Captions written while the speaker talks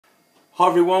Hi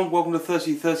everyone, welcome to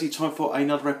 3030, time for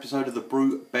another episode of the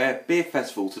BrewBear Beer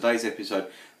Festival. Today's episode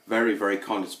very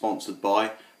kindly sponsored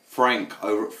by Frank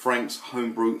over at Frank's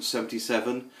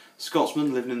Homebrew77.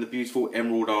 Scotsman living in the beautiful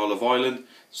Emerald Isle of Ireland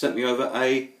sent me over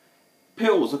a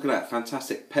Pils. Look at that,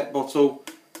 fantastic pet bottle.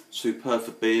 Superb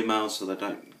for beer mouths so they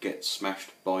don't get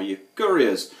smashed by your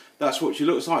couriers. That's what she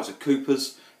looks like. It's a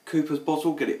Cooper's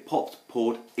bottle. Get it popped,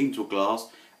 poured into a glass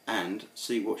and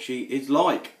see what she is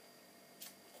like.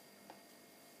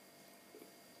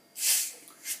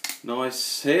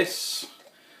 Nice hiss.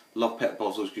 Love pet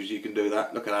bottles because you can do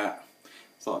that. Look at that.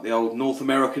 It's like the old North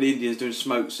American Indians doing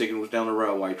smoke signals down a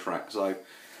railway track. So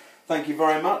thank you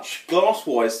very much. Glass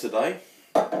wise today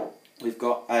we've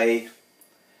got a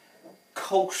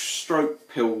Kolsch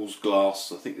stroke Pils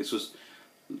glass. I think this was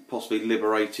possibly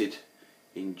liberated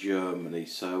in Germany.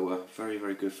 So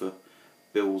very good for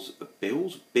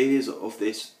beers of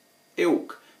this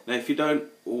ilk. Now if you don't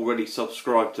already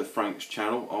subscribe to Frank's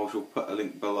channel, I shall put a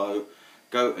link below.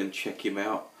 Go and check him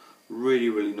out.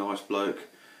 Really nice bloke.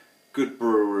 Good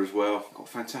brewer as well. Got a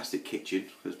fantastic kitchen,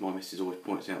 as my missus always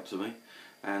points out to me.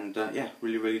 And yeah,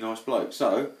 really nice bloke.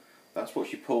 So that's what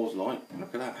she pours like.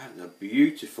 Look at that. That's a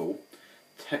beautiful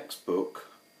textbook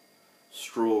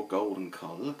straw golden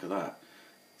colour. Look at that.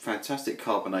 Fantastic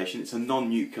carbonation. It's a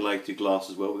non-nucleated glass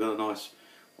as well. We've got a nice,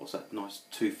 what's that, nice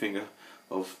two finger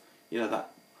of, you know, that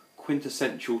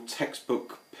quintessential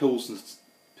textbook Pilsner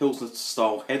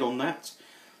style head on that.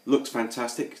 Looks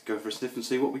fantastic. Go for a sniff and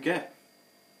see what we get.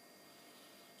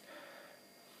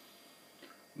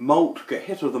 Malt, get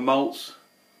hit of the malts.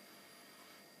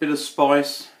 Bit of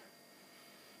spice.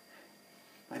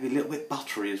 Maybe a little bit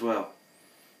buttery as well.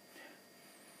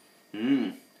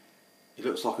 It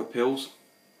looks like a Pils.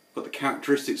 Got the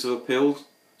characteristics of a Pils.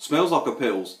 Smells like a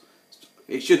Pils.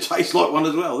 It should taste like one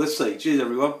as well. Let's see. Cheers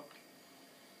everyone.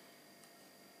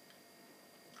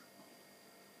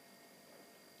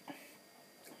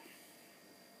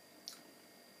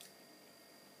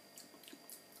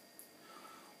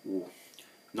 Ooh,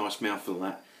 nice mouthful of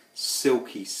that.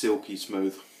 Silky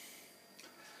smooth.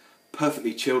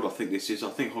 Perfectly chilled I think this is.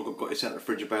 I think I got this out of the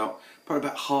fridge probably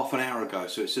about half an hour ago.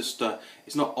 So it's just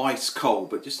it's not ice cold,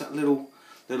 but just that little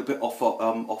bit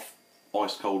off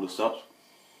ice cold as such.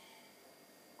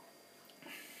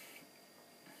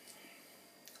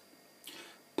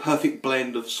 Perfect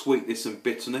blend of sweetness and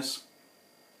bitterness.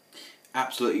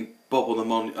 Absolutely bob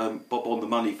on the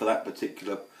money for that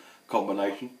particular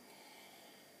combination.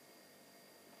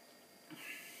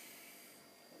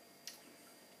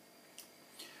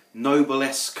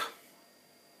 Noble-esque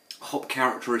hop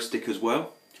characteristic as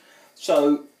well.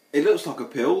 So it looks like a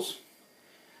Pils,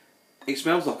 it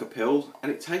smells like a Pils, and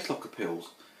it tastes like a Pils,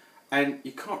 and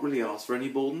you can't really ask for any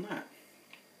more than that.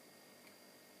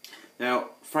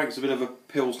 Now Frank's a bit of a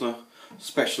Pilsner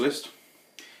specialist.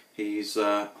 He's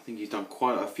I think he's done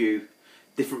quite a few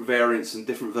different variants and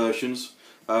different versions.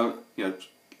 You know,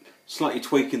 slightly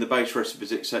tweaking the base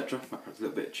recipes, etc. A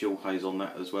little bit of chill haze on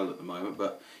that as well at the moment,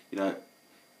 but you know,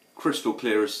 crystal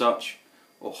clear as such.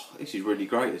 Oh, this is really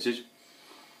great. This is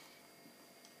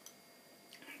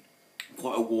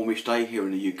quite a warmish day here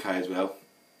in the UK as well,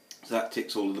 so that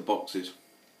ticks all of the boxes.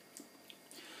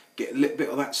 Get a little bit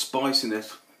of that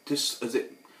spiciness just as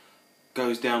it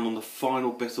goes down on the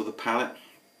final bit of the palate,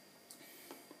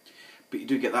 but you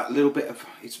do get that little bit of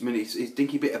it's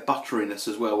dinky bit of butteriness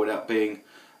as well, without being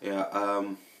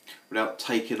without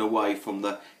taking away from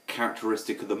the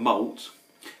characteristic of the malt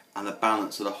and the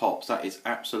balance of the hops. That is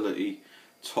absolutely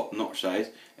top notch. That is.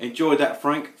 Enjoyed that,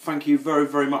 Frank. Thank you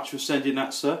very much for sending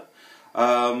that, sir.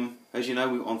 As you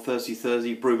know, on Thursday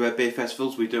BrewBear Beer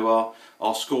Festivals, we do our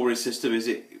scoring system. Is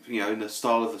it, you know, in the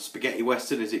style of the spaghetti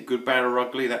western? Is it good, bad or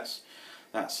ugly? That's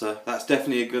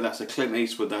definitely that's a Clint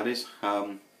Eastwood, that is.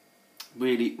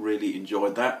 Really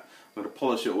enjoyed that. I'm going to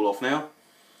polish it all off now.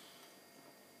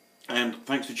 And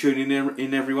thanks for tuning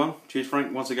in everyone. Cheers,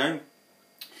 Frank, once again.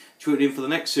 Tune in for the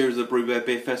next series of the BrewBear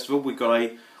Beer Festival. We got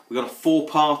a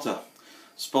 4-parter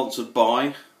sponsored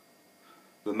by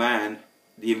the man,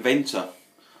 the inventor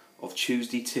of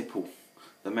Tuesday Tipple,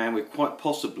 the man with quite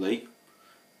possibly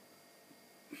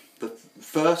the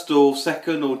first or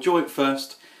second or joint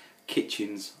first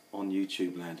kitchens on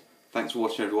YouTube land. Thanks for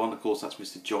watching everyone. Of course, that's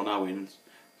Mr. John Owens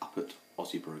up at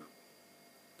Aussie Brew.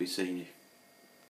 Be seeing you.